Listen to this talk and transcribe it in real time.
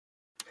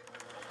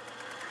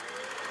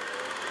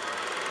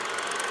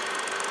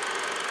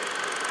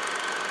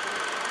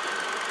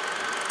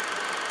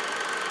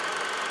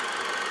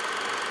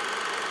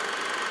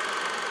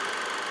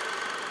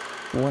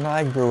When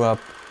I grew up,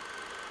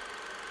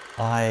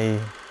 I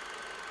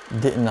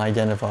didn't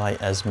identify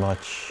as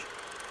much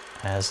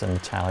as an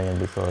Italian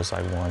because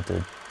I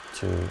wanted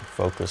to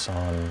focus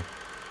on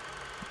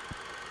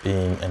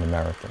being an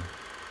American.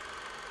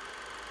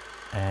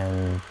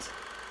 And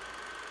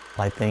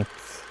I think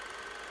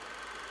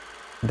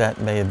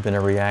that may have been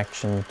a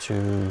reaction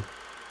to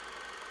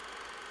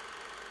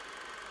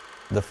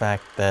the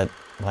fact that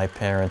my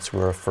parents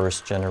were a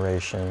first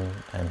generation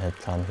and had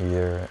come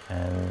here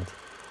and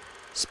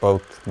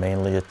spoke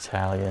mainly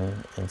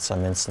Italian in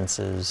some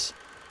instances,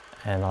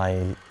 and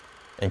I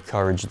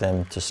encouraged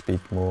them to speak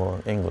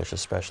more English,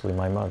 especially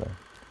my mother.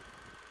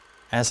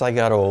 As I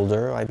got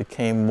older, I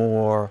became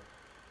more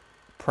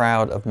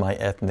proud of my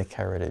ethnic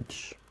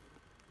heritage,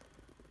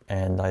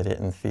 and I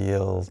didn't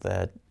feel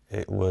that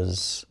it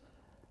was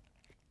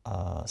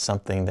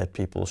something that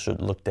people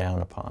should look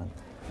down upon.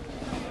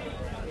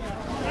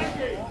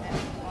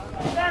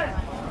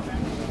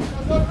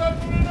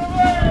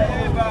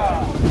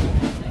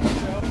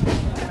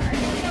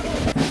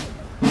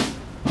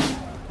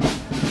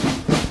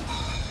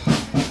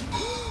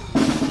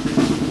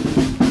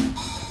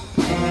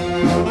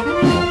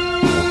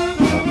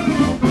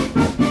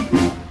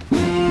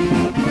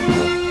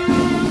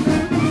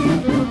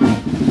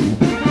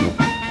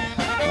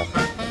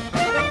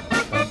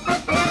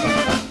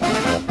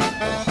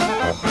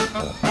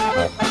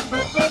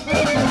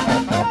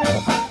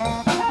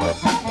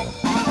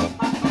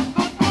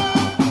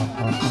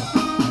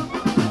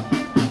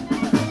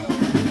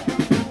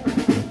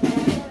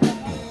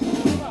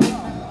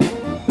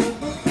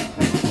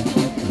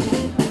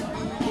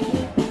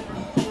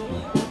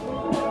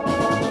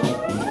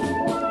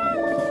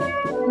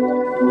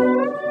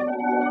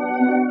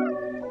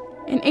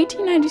 In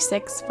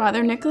 1896,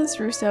 Father Nicholas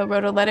Russo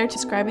wrote a letter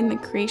describing the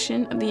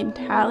creation of the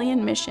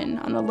Italian mission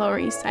on the Lower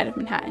East Side of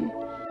Manhattan.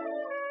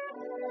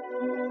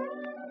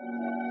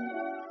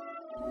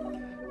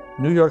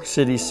 New York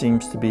City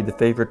seems to be the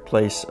favorite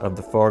place of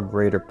the far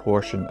greater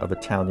portion of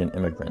Italian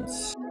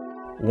immigrants.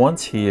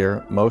 Once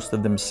here, most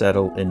of them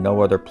settle in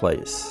no other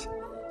place,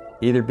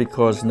 either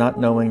because not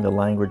knowing the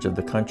language of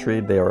the country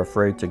they are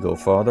afraid to go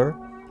farther,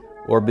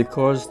 or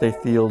because they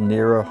feel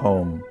nearer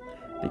home,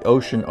 the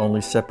ocean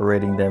only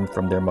separating them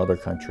from their mother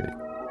country.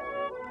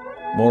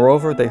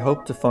 Moreover, they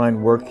hope to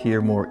find work here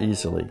more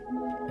easily,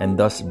 and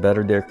thus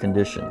better their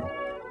condition,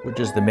 which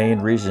is the main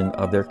reason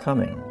of their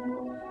coming.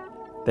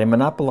 They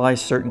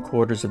monopolize certain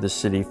quarters of the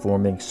city,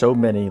 forming so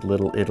many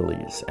little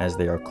Italies, as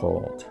they are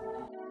called.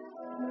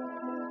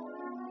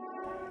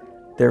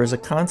 There is a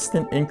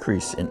constant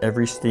increase in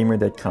every steamer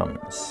that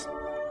comes.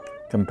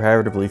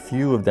 Comparatively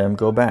few of them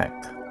go back.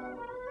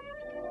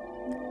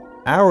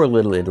 Our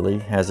Little Italy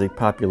has a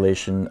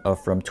population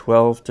of from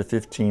 12 to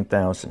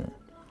 15,000.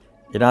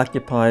 It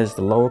occupies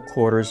the lower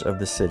quarters of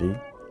the city,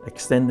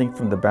 extending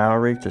from the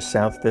Bowery to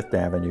South Fifth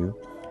Avenue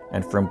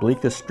and from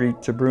Bleecker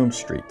Street to Broome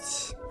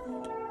Streets.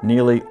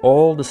 Nearly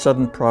all the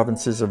southern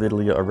provinces of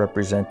Italy are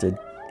represented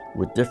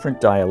with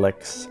different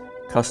dialects,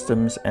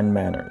 customs, and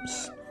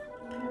manners.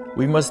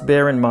 We must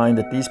bear in mind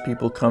that these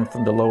people come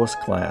from the lowest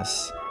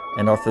class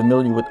and are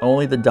familiar with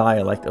only the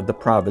dialect of the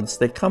province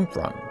they come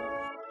from.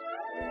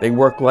 They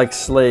work like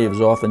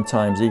slaves,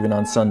 oftentimes even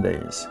on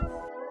Sundays.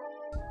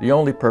 The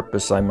only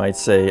purpose, I might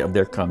say, of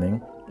their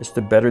coming is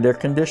to better their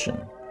condition.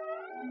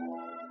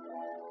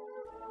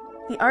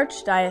 The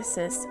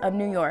Archdiocese of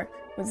New York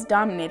was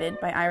dominated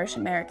by Irish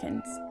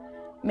Americans,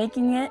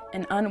 making it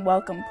an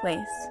unwelcome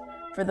place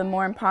for the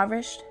more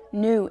impoverished,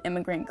 new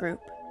immigrant group,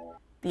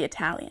 the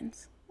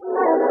Italians.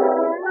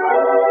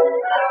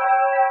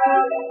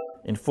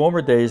 In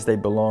former days, they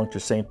belonged to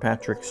St.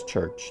 Patrick's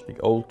Church, the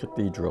old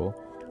cathedral,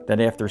 that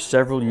after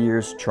several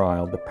years'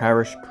 trial, the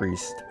parish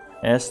priest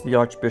asked the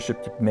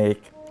Archbishop to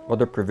make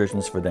other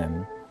provisions for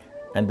them,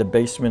 and the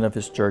basement of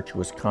his church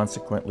was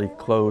consequently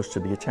closed to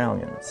the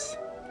Italians.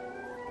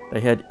 They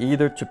had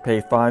either to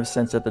pay 5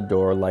 cents at the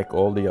door like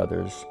all the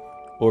others,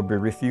 or be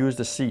refused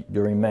a seat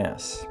during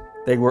Mass.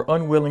 They were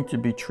unwilling to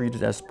be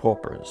treated as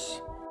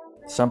paupers.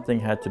 Something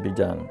had to be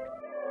done.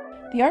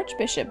 The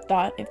Archbishop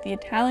thought if the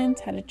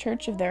Italians had a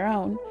church of their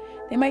own,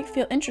 they might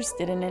feel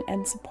interested in it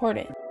and support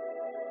it.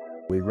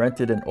 We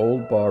rented an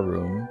old bar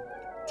room,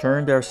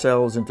 turned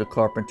ourselves into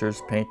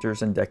carpenters,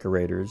 painters, and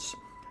decorators,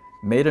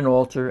 made an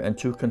altar and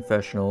 2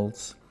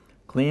 confessionals,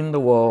 cleaned the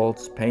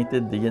walls,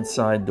 painted the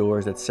inside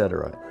doors,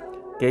 etc.,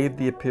 gave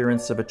the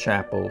appearance of a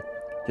chapel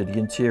to the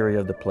interior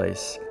of the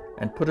place,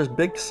 and put a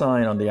big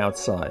sign on the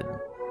outside,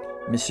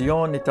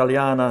 Missione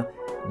Italiana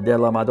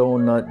della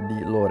Madonna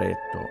di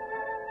Loreto.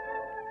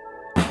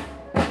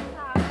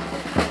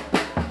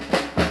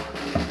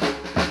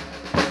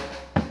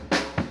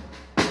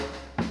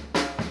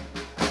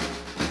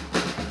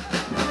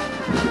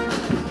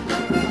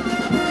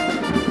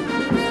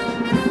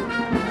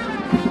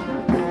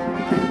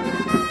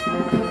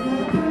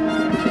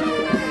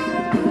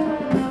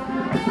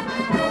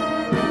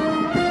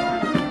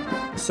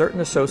 A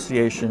certain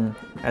association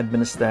had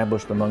been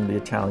established among the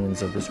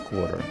Italians of this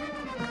quarter,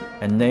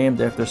 and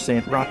named after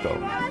Saint Rocco.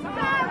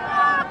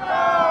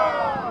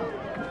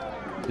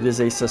 It is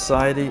a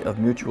society of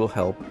mutual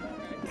help,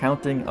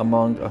 counting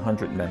among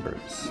 100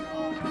 members.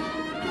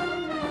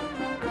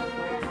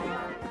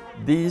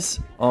 These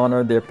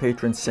honor their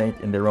patron saint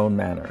in their own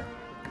manner.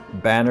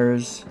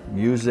 Banners,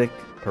 music,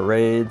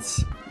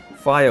 parades,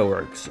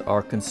 fireworks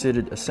are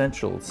considered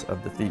essentials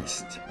of the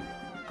feast.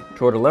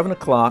 Toward 11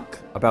 o'clock,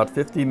 about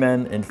 50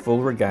 men in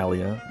full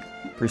regalia,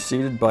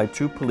 preceded by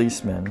 2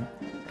 policemen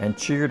and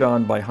cheered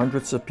on by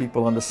hundreds of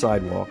people on the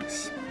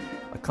sidewalks,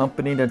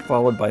 accompanied and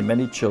followed by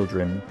many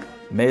children,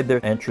 made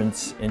their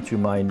entrance into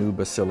my new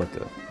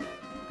basilica.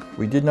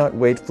 We did not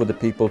wait for the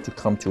people to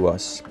come to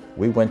us.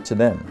 We went to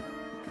them.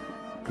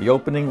 The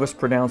opening was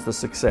pronounced a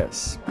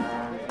success.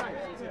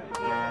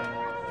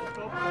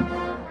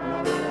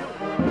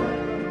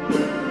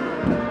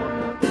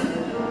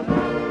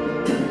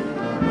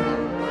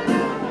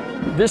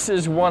 This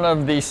is one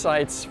of the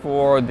sites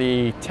for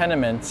the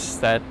tenements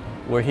that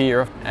were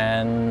here,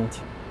 and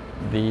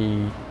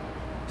the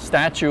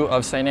statue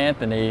of St.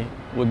 Anthony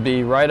would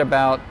be right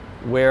about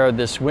where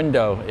this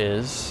window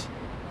is,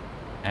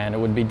 and it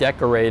would be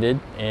decorated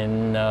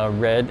in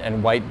red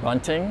and white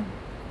bunting,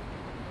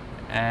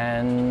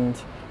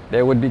 and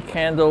there would be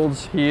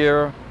candles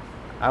here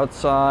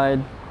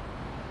outside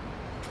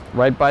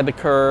right by the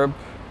curb,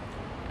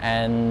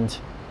 and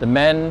the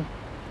men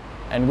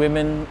and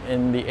women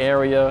in the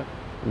area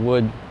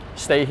would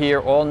stay here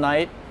all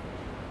night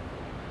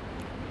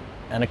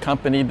and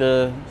accompany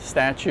the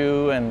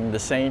statue and the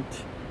saint,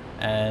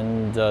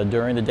 and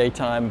during the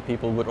daytime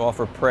people would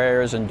offer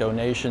prayers and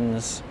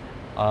donations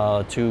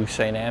to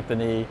St.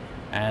 Anthony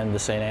and the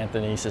St.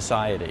 Anthony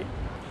Society.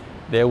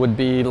 There would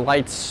be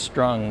lights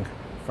strung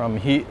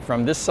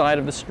from this side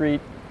of the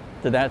street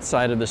to that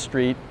side of the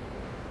street,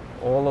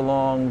 all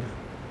along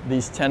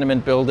these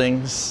tenement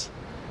buildings.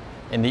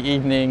 In the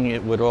evening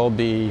it would all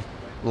be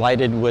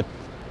lighted with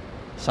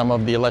some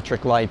of the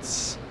electric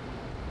lights,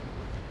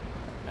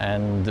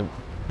 and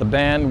the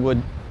band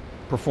would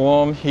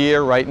perform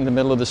here right in the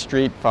middle of the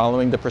street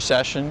following the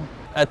procession.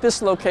 At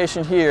this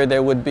location here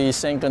there would be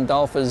St.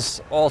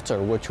 Gundolpha's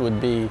altar, which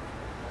would be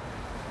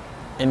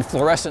in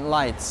fluorescent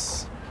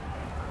lights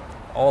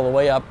all the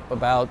way up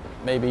about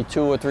maybe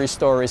 2 or 3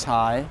 stories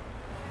high.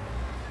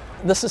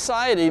 The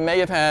society may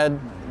have had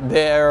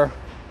their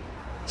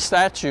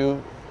statue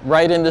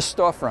right in the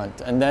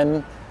storefront, and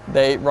then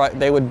they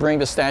would bring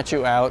the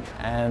statue out,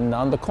 and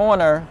on the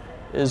corner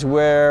is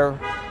where,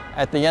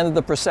 at the end of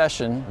the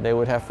procession, they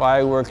would have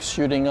fireworks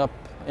shooting up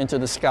into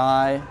the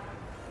sky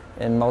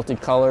in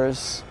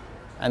multicolors,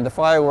 and the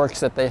fireworks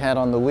that they had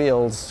on the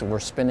wheels were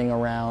spinning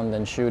around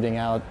and shooting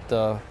out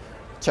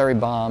cherry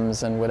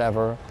bombs and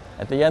whatever.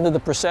 At the end of the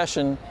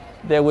procession,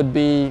 there would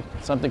be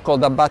something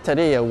called a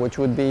batteria, which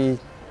would be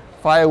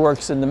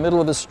fireworks in the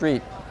middle of the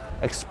street,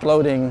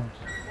 exploding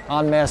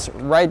en masse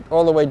right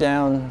all the way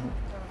down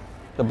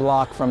the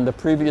block, from the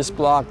previous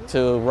block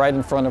to right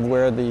in front of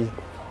where the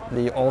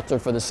altar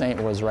for the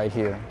saint was, right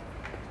here.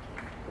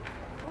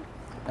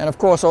 And of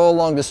course, all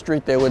along the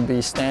street there would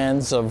be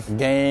stands of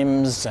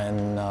games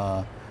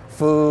and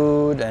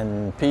food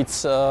and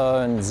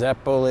pizza and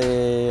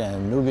zeppoli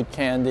and nougat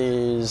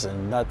candies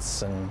and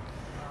nuts and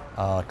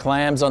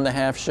clams on the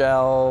half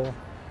shell.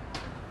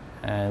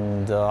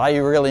 And I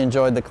really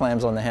enjoyed the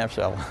clams on the half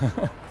shell.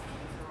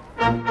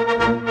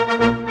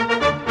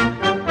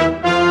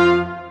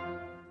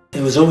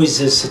 There was always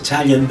this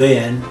Italian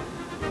band.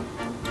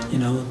 You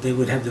know, they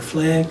would have the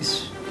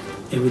flags,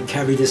 they would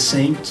carry the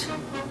saint,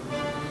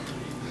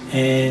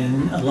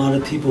 and a lot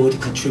of people would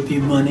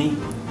contribute money,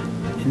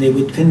 and they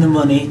would pin the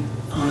money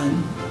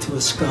on to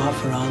a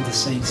scarf around the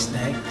saint's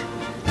neck.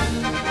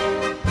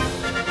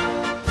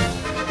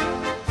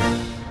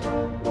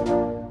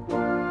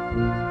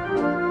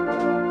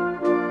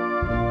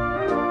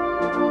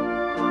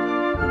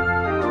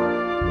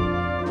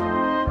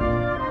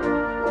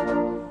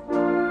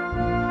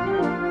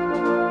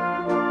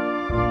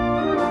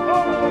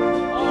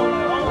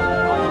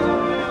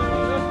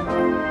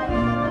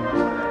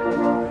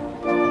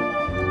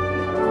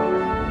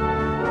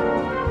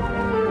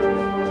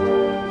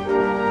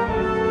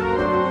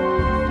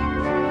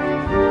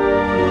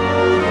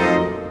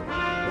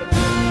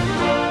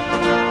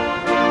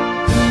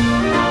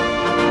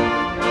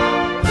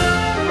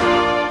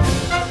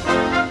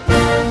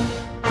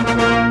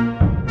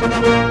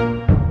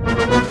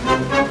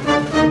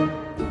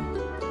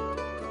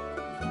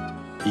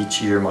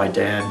 Each year my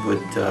dad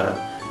would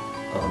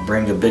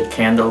bring a big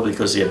candle,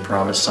 because he had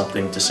promised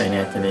something to St.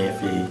 Anthony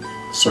if he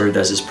served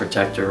as his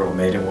protector or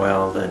made him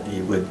well, that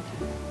he would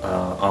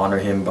honor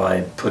him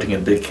by putting a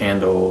big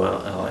candle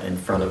in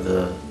front of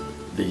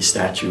the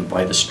statue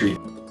by the street,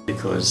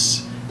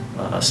 because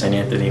St.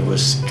 Anthony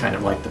was kind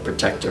of like the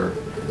protector.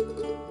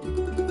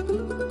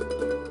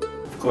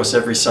 Of course,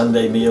 every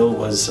Sunday meal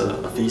was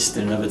a feast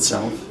in and of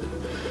itself,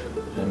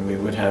 and we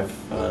would have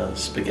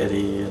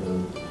spaghetti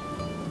and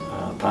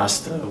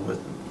pasta with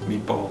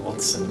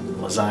meatballs and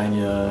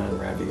lasagna and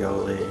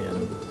ravioli,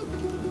 and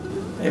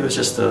it was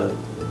just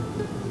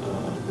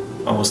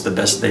almost the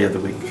best day of the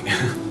week.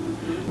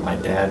 My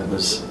dad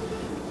was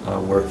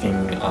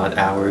working odd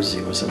hours.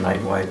 He was a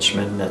night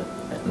watchman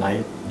at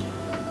night,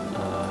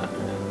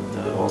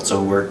 and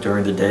also worked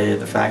during the day at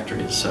the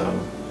factory. So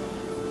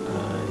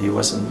he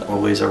wasn't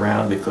always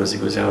around because he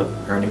was out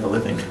earning a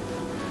living.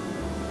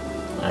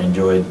 I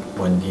enjoyed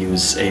when he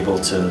was able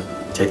to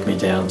take me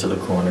down to the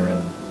corner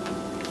and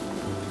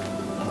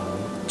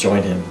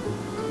join him.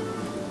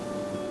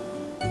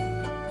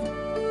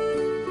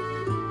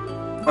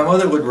 My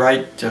mother would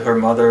write to her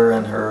mother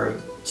and her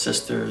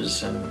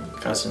sisters and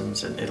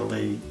cousins in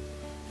Italy,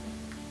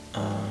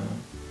 you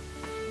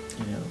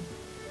know,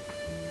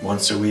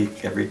 once a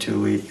week, every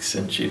 2 weeks,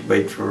 and she'd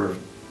wait for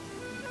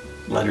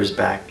letters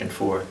back and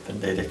forth,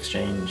 and they'd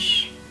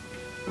exchange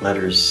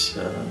letters.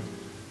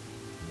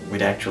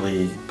 We'd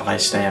actually buy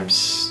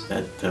stamps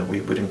that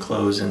we would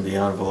enclose in the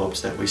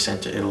envelopes that we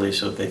sent to Italy,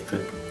 so they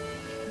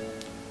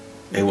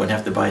wouldn't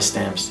have to buy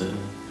stamps to.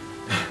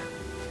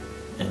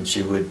 And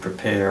she would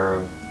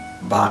prepare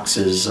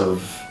boxes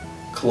of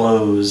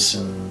clothes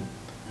and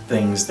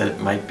things that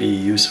might be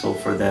useful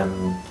for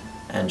them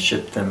and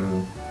ship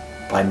them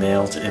by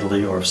mail to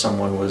Italy, or if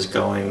someone was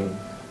going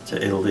to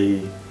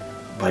Italy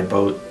by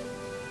boat,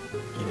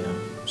 you know,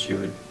 she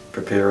would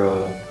prepare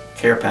a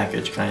care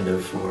package kind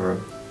of for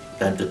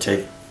them to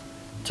take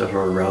to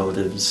her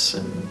relatives.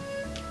 And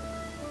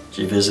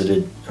she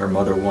visited her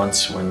mother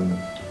once when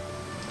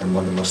her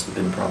mother must have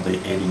been probably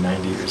 80,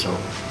 90 years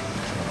old.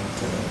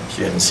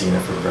 She hadn't seen her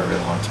for a very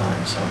long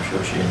time, so I'm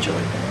sure she enjoyed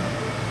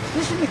that.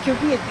 This is make you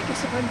weird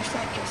because of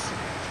understand this.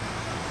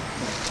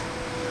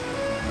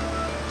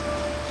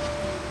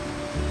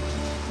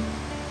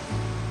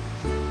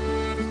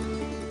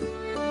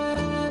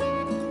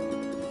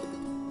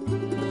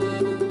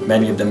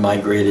 Many of them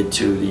migrated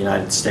to the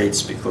United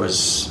States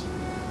because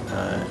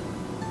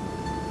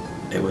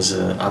it was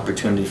an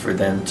opportunity for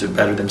them to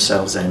better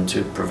themselves and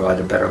to provide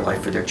a better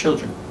life for their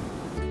children.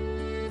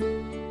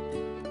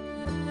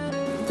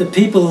 The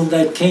people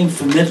that came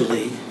from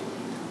Italy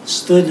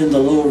stood in the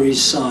Lower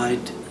East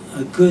Side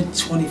a good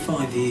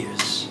 25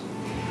 years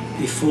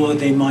before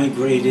they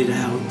migrated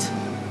out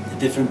to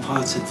different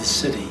parts of the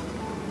city.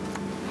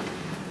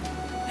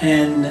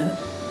 And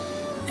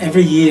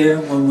every year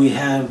when we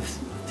have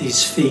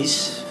these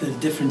feasts for the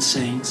different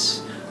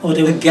saints, or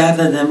they would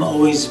gather them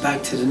always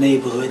back to the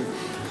neighborhood,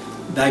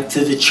 back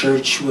to the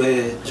church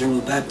where they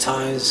were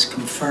baptized,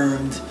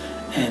 confirmed,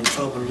 and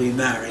probably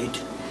married.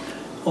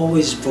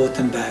 Always brought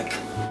them back.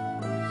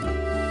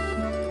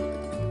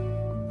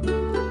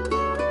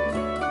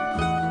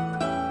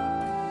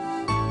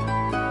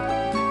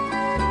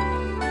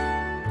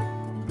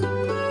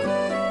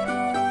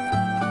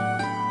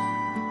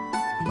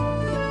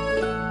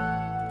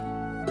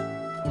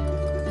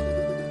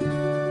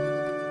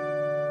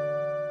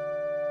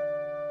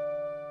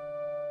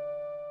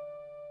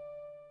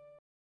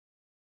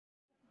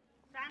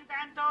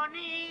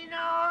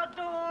 Sant'Antonino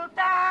tu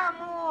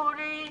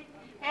t'amuri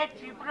e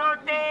ci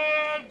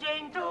protegge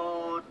in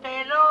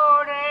tutte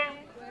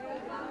l'ore.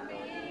 Quel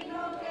bambino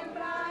che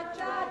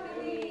abbraccia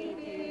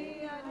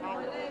Trinity, a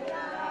noi le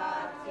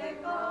grazie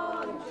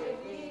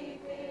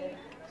concedite.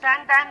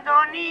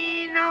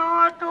 Sant'Antonino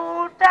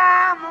tu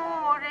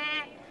t'amuri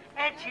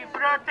e ci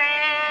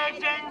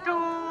protegge in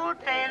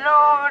tutte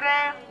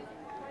l'ore.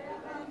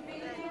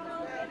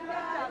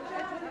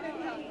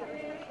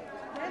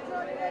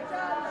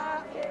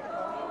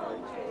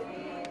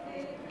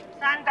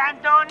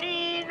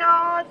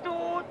 Sant'Antonino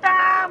tu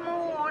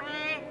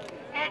t'amuri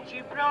e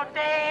ci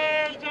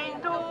protegge in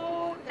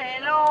tutte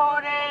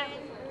l'ore.